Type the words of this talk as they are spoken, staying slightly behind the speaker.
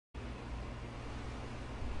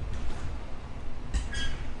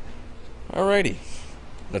Alrighty.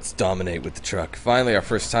 Let's dominate with the truck. Finally our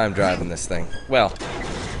first time driving this thing. Well,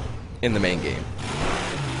 in the main game.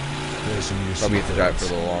 Probably have to drive for a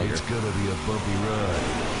little longer. It's gonna be a bumpy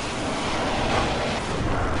ride.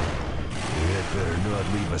 It better not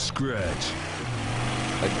leave a scratch.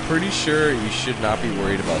 I'm pretty sure you should not be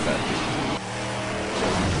worried about that.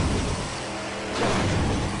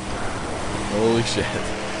 Holy shit.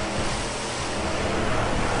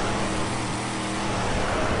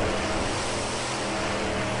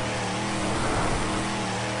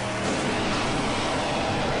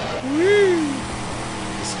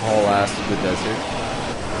 This whole ass of the desert.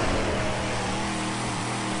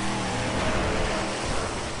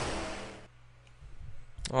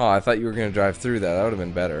 Oh, I thought you were going to drive through that. That would have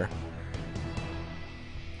been better.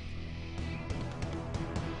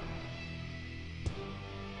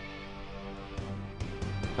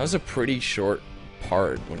 That was a pretty short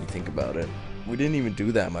part when you think about it. We didn't even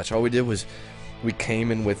do that much. All we did was we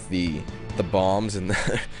came in with the bombs and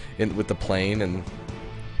with the plane and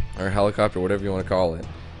or helicopter, whatever you want to call it,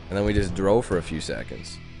 and then we just drove for a few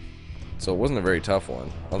seconds. So it wasn't a very tough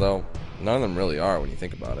one, although none of them really are when you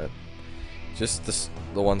think about it. Just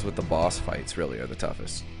the ones with the boss fights really are the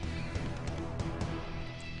toughest.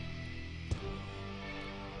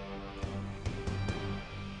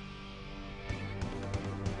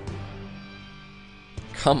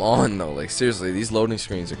 Come on though, like seriously, these loading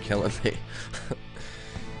screens are killing me.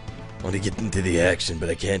 I want to get into the action, but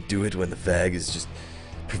I can't do it when the fag is just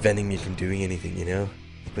preventing me from doing anything, you know?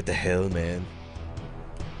 What the hell, man?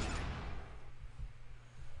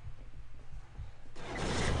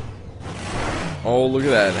 Oh, look at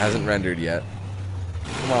that. It hasn't rendered yet.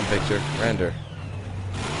 Come on, picture. Render.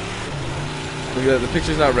 Look at that. The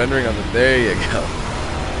picture's not rendering on the... There you go.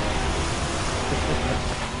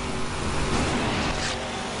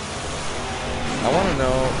 I want to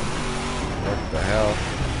know... What the hell?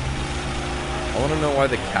 I want to know why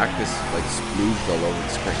the cactus, like, splooged all over the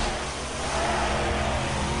screen.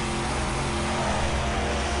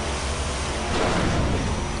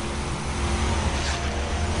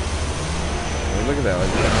 Look at that, like,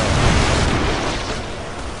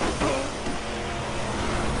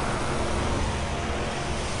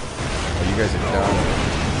 oh, you guys are down.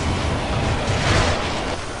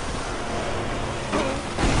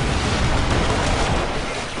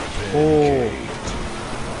 Oh,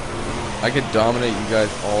 I could dominate you guys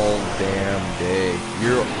all damn day.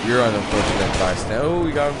 You're an unfortunate bystander. Oh,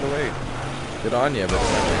 we got him away. Good on you, but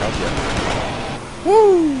it's not gonna help you.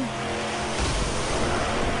 Woo!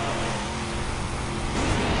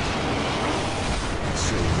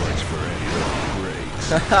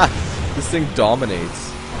 This thing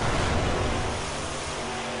dominates.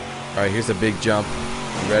 Alright, here's a big jump.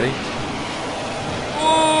 You ready?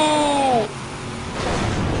 Oh!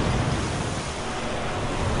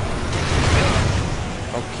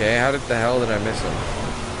 Okay, how the hell did I miss him?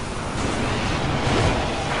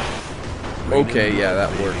 Okay, yeah,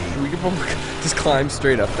 that worked. We can just climb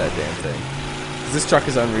straight up that damn thing. This truck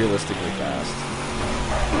is unrealistically fast.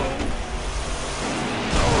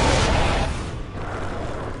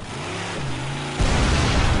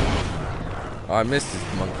 Oh, I missed his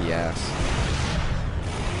monkey ass.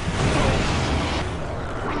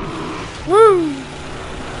 Woo!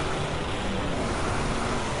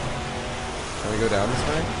 Can we go down this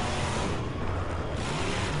way?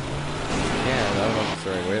 Yeah, I don't know if it's the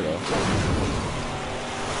right way though.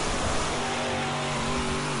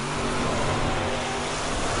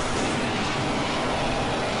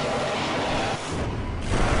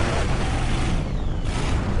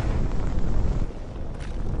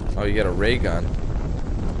 Oh, you got a ray gun,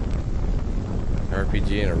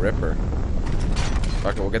 RPG, and a ripper.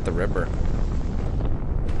 Fuck it, we'll get the ripper.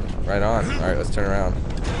 Right on. Alright, let's turn around.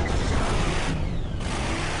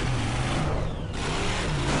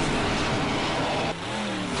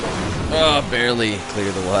 Oh, barely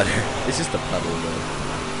clear the water. It's just a puddle, though.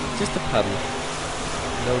 Just a puddle.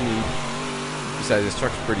 No need. Besides, this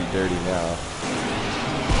truck's pretty dirty now.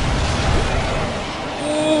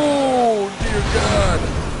 Oh, dear God.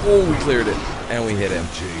 Oh, we cleared it. And we hit him.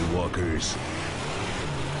 Jaywalkers.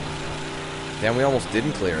 Damn, we almost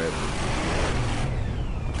didn't clear it.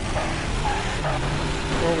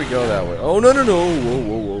 Before we go that way. Oh, no, no, no. Whoa,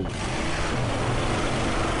 whoa, whoa.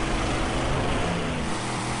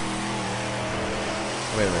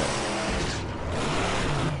 Wait a minute.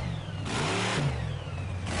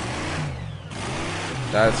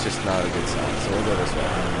 That's just not a good sign. So we'll go this way.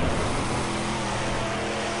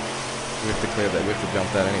 We have to clear that. We have to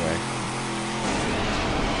jump that anyway.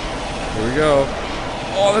 Here we go.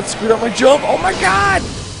 Oh, that screwed up my jump. Oh my God.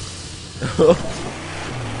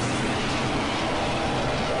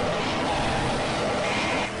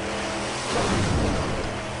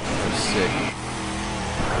 sick.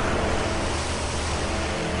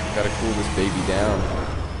 Gotta cool this baby down.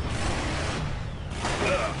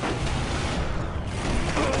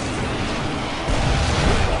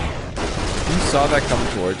 If you saw that coming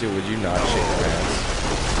towards you, would you not shake your pants?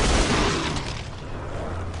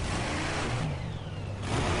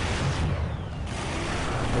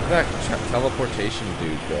 Look at that teleportation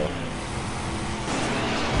dude go.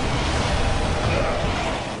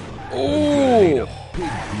 Oh!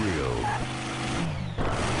 Pig grill.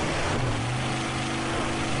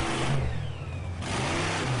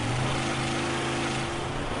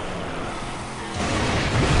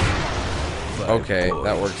 Okay,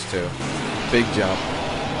 that works too. Big jump.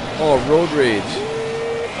 Oh, road rage.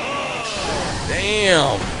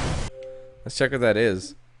 Damn! Let's check what that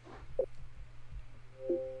is.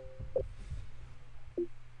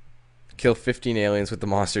 Kill 15 aliens with the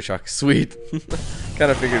monster truck. Sweet.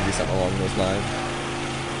 Kind of figured it'd be something along those lines.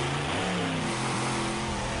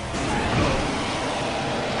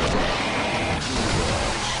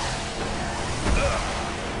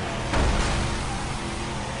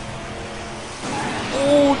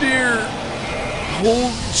 Oh dear!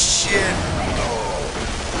 Holy shit!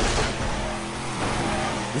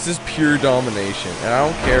 This is pure domination, and I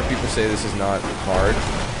don't care if people say this is not hard.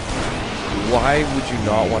 Why would you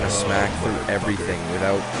not want to smack through everything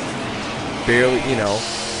without barely, you know,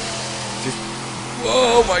 just...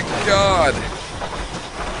 Oh my god!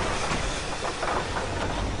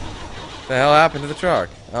 The hell happened to the truck?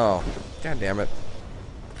 Oh, god damn it.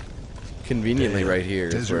 Conveniently right here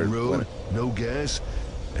is where Desert it road, went. no gas,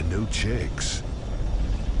 and no chicks.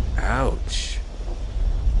 Ouch.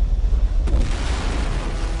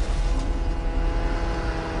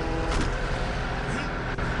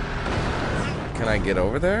 Can I get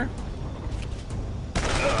over there?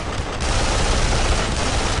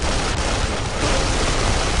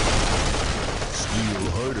 Squeal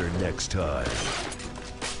harder next time.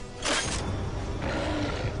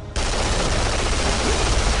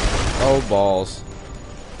 Oh, balls.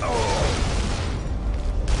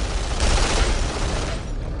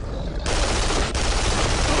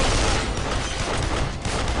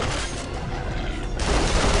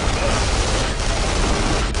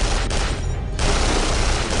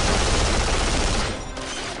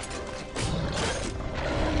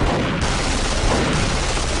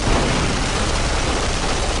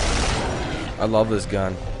 I love this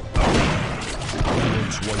gun.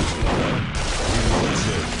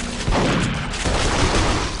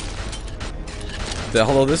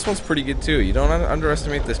 Although this one's pretty good too. You don't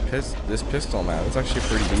underestimate this pistol, man. It's actually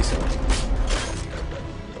pretty decent.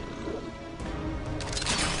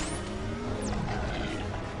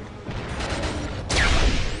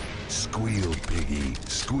 Squeal, piggy,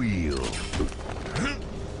 squeal.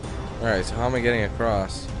 Alright, so how am I getting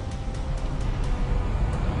across?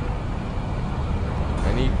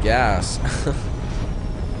 I need gas.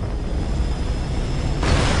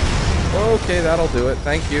 Okay, that'll do it.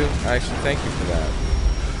 Thank you. Actually, thank you for that.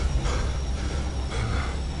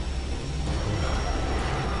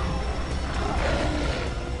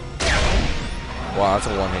 Wow, that's a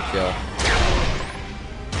one-hit kill.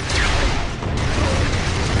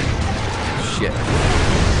 Shit.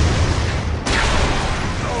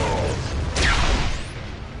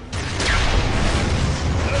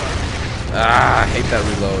 Ah, I hate that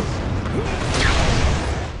reload.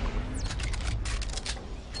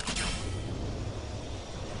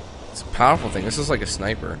 It's a powerful thing. This is like a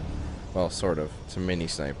sniper. Well, sort of. It's a mini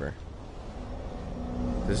sniper.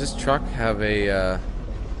 Does this truck have a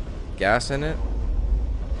gas in it?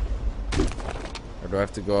 Or do I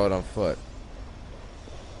have to go out on foot?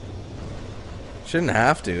 Shouldn't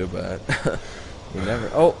have to, but you never.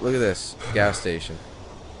 Oh, look at this gas station.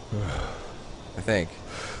 I think.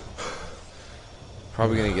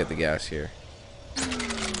 Probably gonna get the gas here.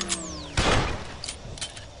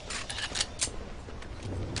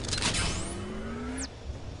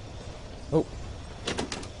 Oh.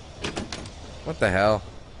 What the hell?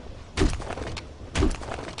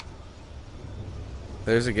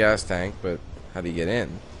 There's a gas tank, but how do you get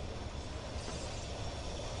in?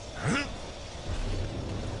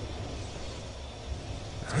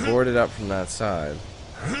 It's boarded up from that side.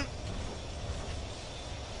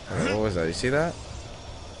 What was that? You see that?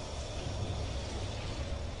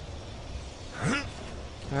 What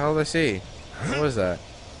the hell did I see? What was that?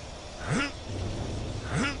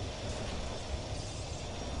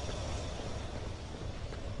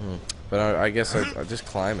 But I guess I'll just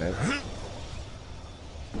climb it.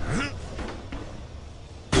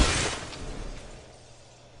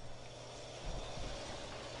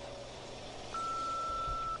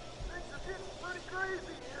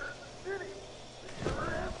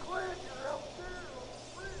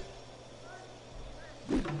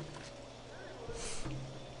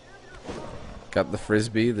 Got the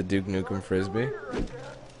frisbee, the Duke Nukem frisbee.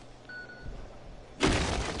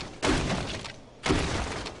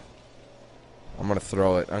 I'm gonna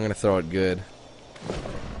throw it. I'm gonna throw it good.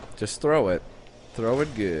 Just throw it. Throw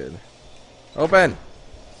it good. Open!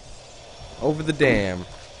 Over the dam.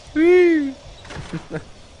 Whee!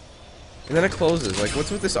 And then it closes. Like,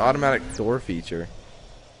 what's with this automatic door feature?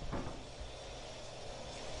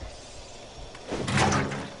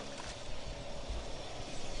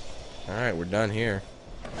 Alright, we're done here.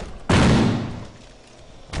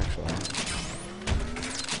 Actually.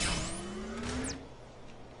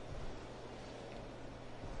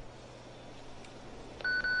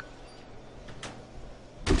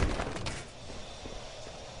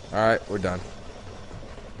 Alright, we're done.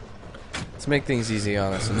 Let's make things easy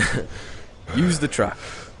on us and use the truck.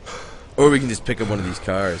 Or we can just pick up one of these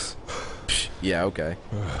cars. Psh, yeah, okay.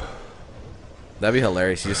 That'd be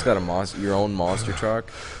hilarious. You just got a your own monster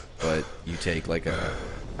truck, but you take like a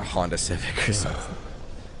Honda Civic or something.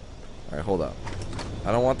 Alright, hold up.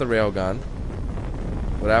 I don't want the rail gun.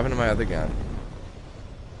 What happened to my other gun?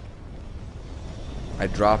 I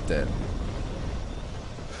dropped it.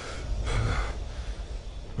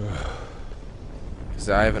 Because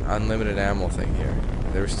I have an unlimited ammo thing here.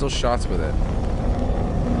 There were still shots with it.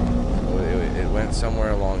 It went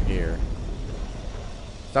somewhere along here.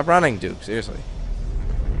 Stop running, Duke. Seriously.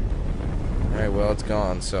 Alright, well, it's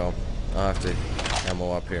gone, so I'll have to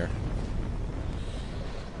ammo up here.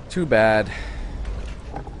 Too bad.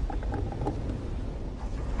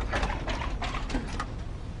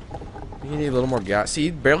 You need a little more gas. See,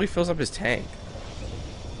 he barely fills up his tank.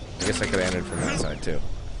 I guess I could have ended from that side, too.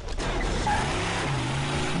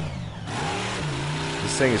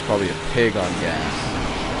 This thing is probably a pig on gas.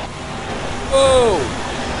 Oh!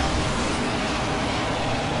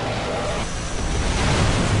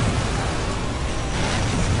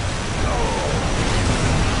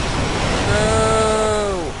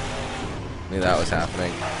 No! I knew that was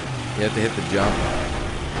happening. You have to hit the jump.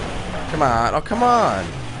 Come on. Oh, come on.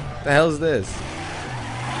 What the hell is this?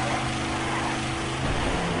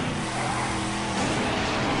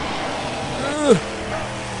 Ugh.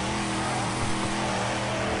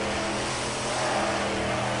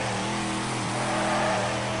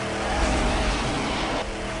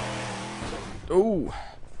 Oh.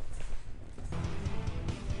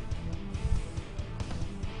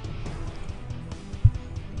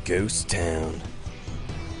 Ghost Town.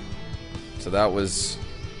 So that was,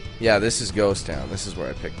 yeah, this is Ghost Town. This is where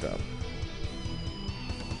I picked up.